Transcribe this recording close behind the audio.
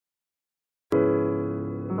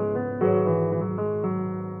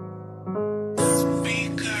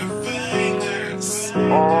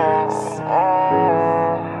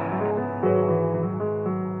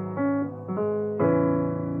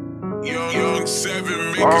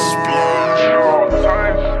7 make explode.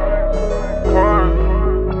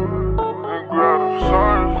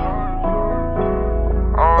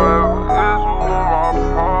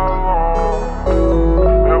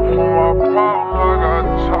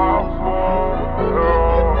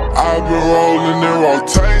 I've been rolling in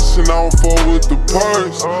rotation, I don't fuck with the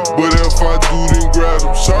purse. But if I do, then grab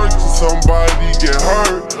them shirts and somebody get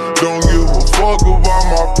hurt. Don't give a fuck about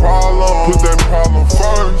my problem, put that problem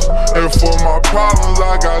first. And for my problems,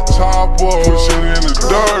 I got chopper, push it in the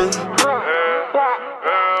dirt.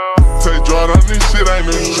 Take Jordan, this shit ain't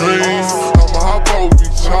no dream. I'ma hop over the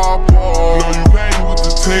chopper. No, you came with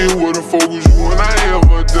the team, wouldn't fuck with you when I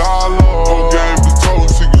ever dollar. Whole game be told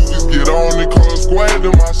to you, just get on it, call squad to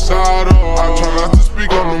my shot up. I try not to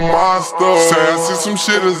speak on the monster. Say I see some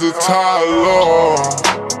shit as a toddler.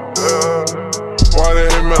 Why they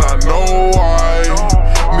hate, man, I know why.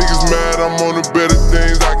 Niggas mad, I'm on the better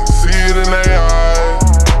things, I can see it in their eyes.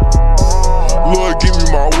 Lord, give me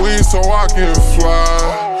my wings so I can fly.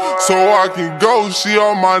 So I can go see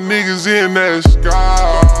all my niggas in that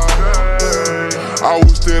sky. I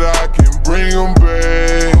wish that I can bring them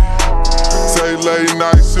back. Say late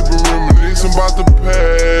night sippin', reminiscing about the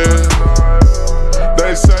past.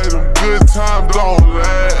 They say them good times don't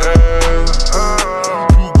last.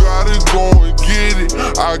 You gotta go and get it,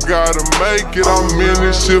 I gotta make it. I'm in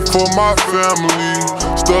this shit for my family.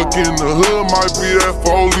 Stuck in the hood, might be that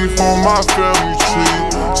 4-leaf on my family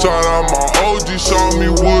tree. Shout out my OG, show me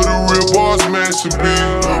what a real boss man should be.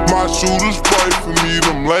 My shooters pray for me,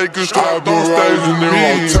 them Lakers I've been rolling in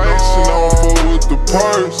rotation, I don't fuck with the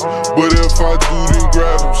purse. But if I do, then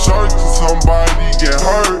grab them shirts and somebody get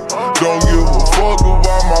hurt. Don't give a fuck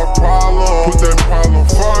about my problem, put that problem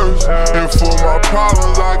first. And for my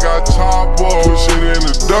problems, I got chopper, push it in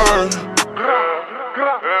the dirt.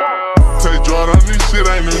 Take Jordan, this shit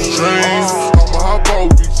ain't no dream. I'ma hop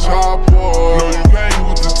over the chopper. No, you came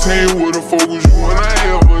with the team, wouldn't fuck with you when I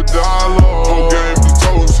ever dollar. Whole game be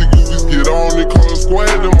told to you, just get on it, call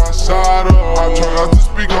squad to my shot up. I try not to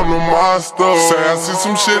speak on the monster. Say I see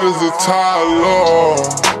some shit as a toddler.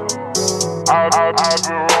 I've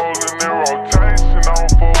been rolling in rotation, I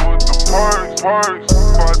don't fuck with the purse.